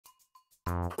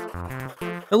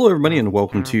Hello, everybody, and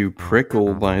welcome to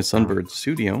Prickle by Sunbird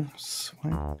Studios.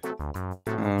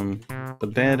 The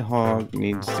bad hog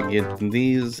needs to get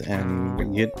these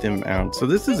and get them out. So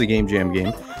this is a game jam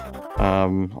game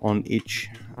on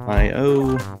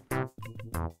itch.io.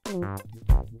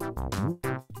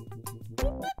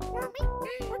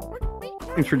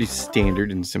 Seems pretty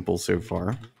standard and simple so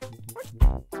far.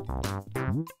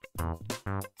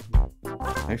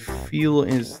 I feel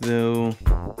as though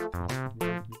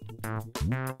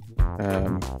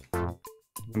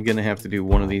I'm gonna have to do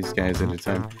one of these guys at a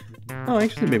time. Oh,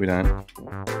 actually, maybe not.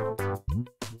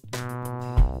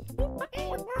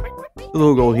 The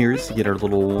little goal here is to get our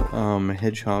little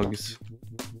hedgehogs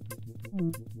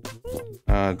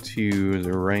to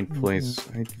the right place.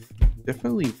 I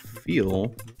definitely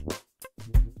feel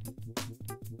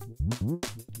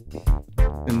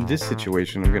in this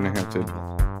situation I'm gonna have to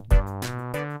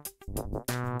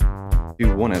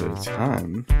do one at a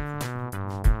time.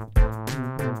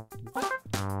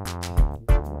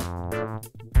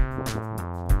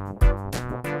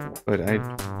 But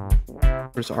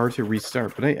there's R to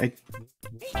restart, but is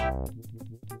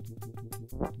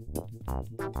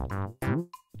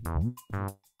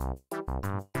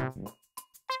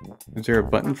there a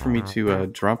button for me to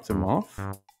drop them off?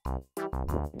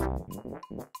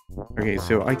 Okay,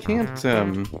 so I can't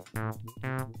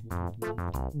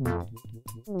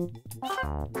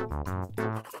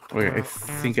okay,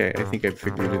 I think I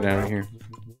figured it out here.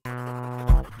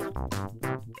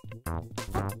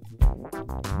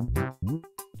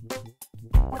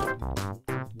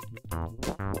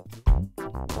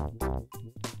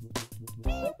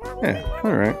 Yeah,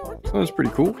 alright. So that's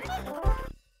pretty cool.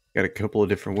 Got a couple of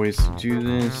different ways to do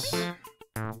this.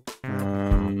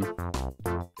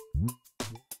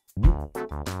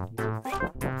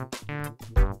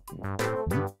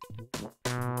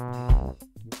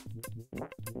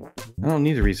 I don't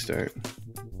need a restart.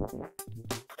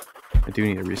 I do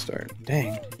need a restart.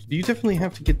 Dang. You definitely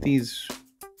have to get these,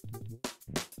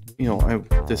 you know,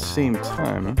 at the same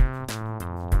time.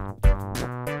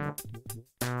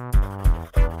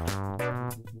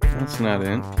 That's not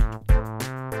it.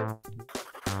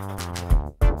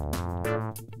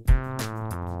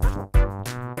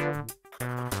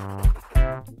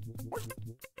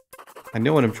 I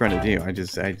know what I'm trying to do. I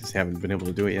just haven't been able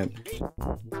to do it yet.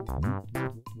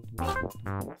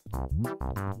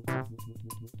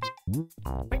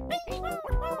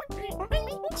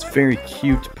 It's a very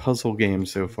cute puzzle game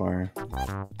so far.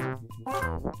 I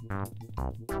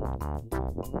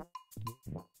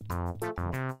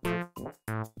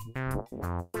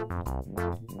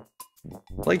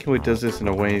like how it does this in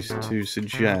a way to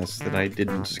suggest that I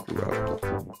didn't screw up.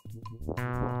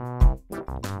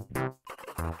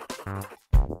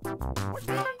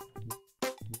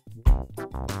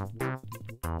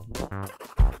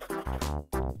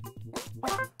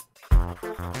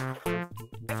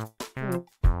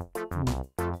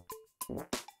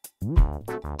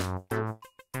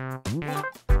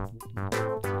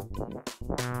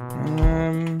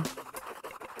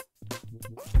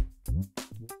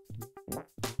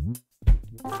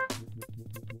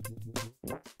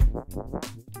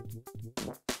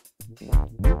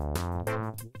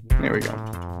 There we go.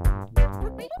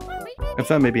 I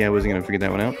thought maybe I wasn't going to figure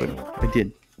that one out, but I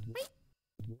did.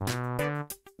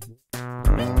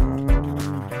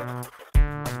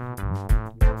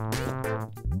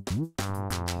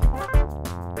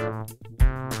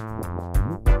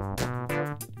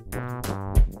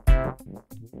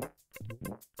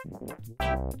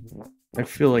 I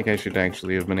feel like I should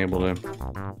actually have been able to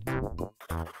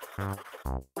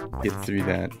get through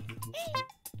that.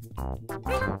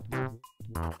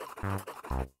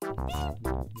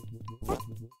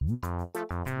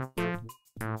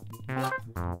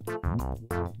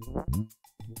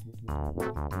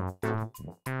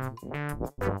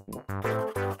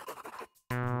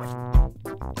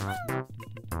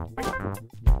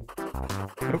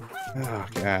 Oh,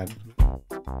 God.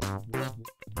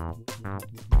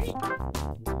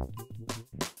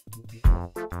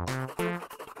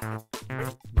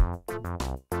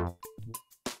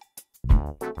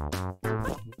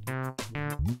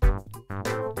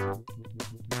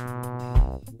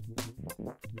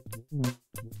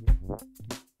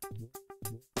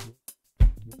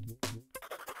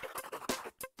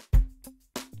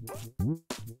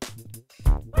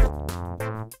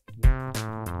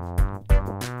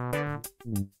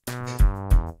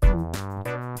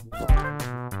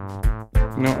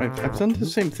 No, I've done the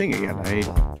same thing again.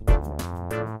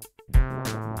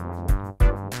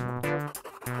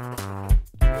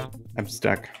 I'm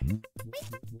stuck.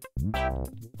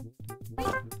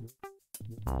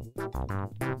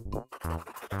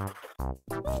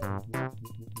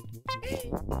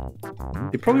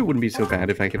 It probably wouldn't be so bad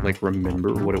if I could, like,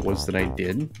 remember what it was that I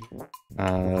did.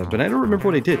 But I don't remember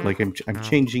what I did. Like, I'm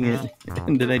changing it,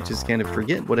 and then I just kind of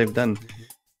forget what I've done.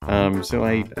 So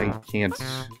I can't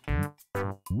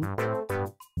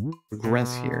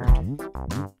progress here.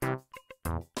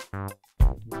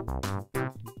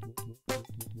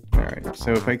 Alright,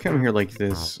 so if I come here like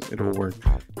this, it'll work.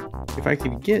 If I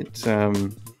could get,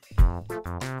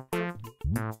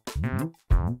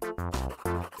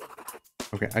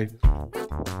 okay,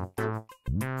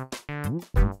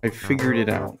 I figured it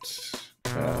out.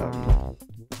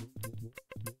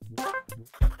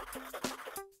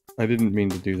 I didn't mean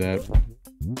to do that.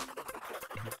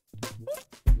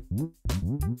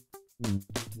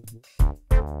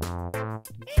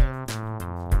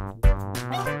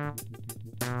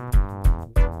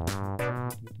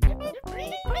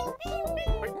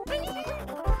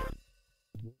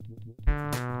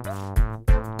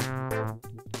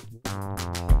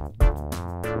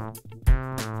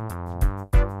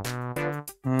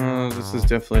 This is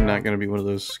definitely not going to be one of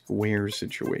those square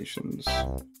situations.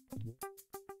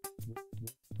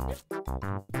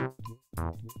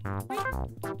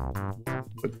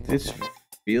 But this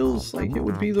feels like it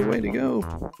would be the way to go.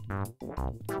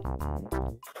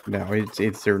 No,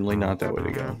 it's certainly not that way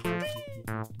to go.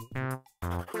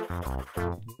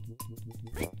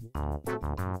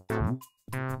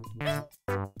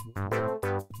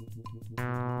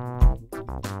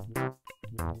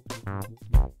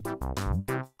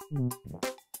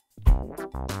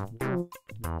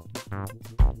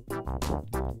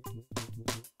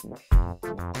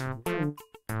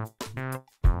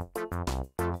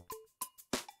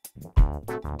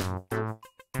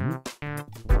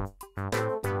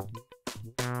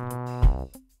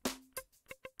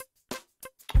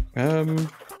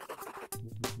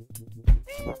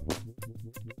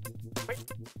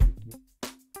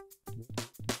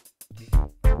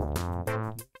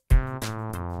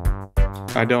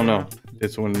 I don't know.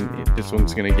 This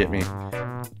one's gonna get me.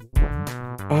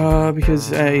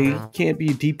 Because I can't be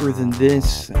deeper than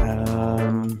this.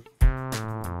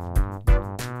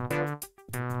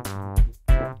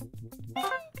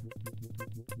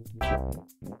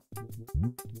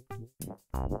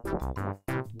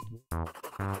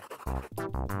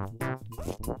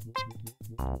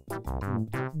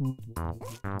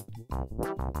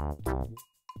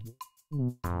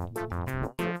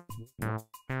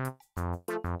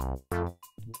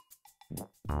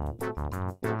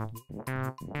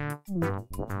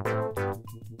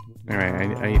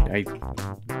 Alright,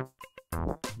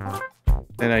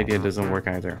 that idea doesn't work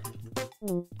either.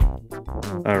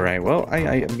 Alright, well,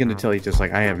 I'm gonna tell you just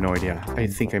like, I have no idea. I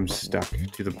think I'm stuck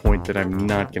to the point that I'm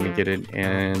not gonna get it,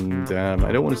 and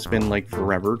I don't want to spend like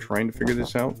forever trying to figure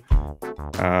this out.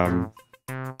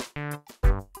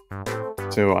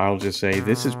 So I'll just say,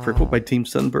 this is Prickle by Team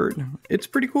Sunbird. It's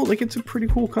pretty cool. Like, it's a pretty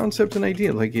cool concept and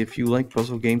idea. Like, if you like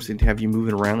puzzle games and have you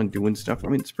moving around and doing stuff, I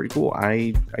mean, it's pretty cool.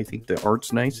 I think the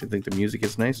art's nice. I think the music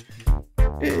is nice.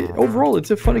 Overall,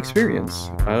 it's a fun experience.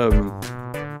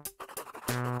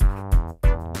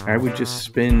 I would just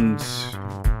spend...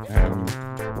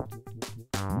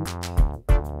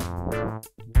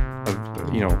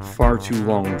 you know, far too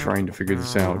long trying to figure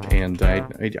this out, and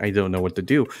I don't know what to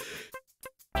do.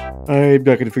 I'm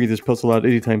not going to figure this puzzle out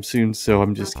anytime soon, so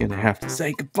I'm just going to have to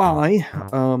say goodbye.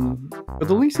 But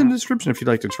the link's in the description if you'd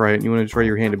like to try it and you want to try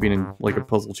your hand at being like a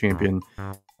puzzle champion.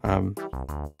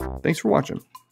 Thanks for watching.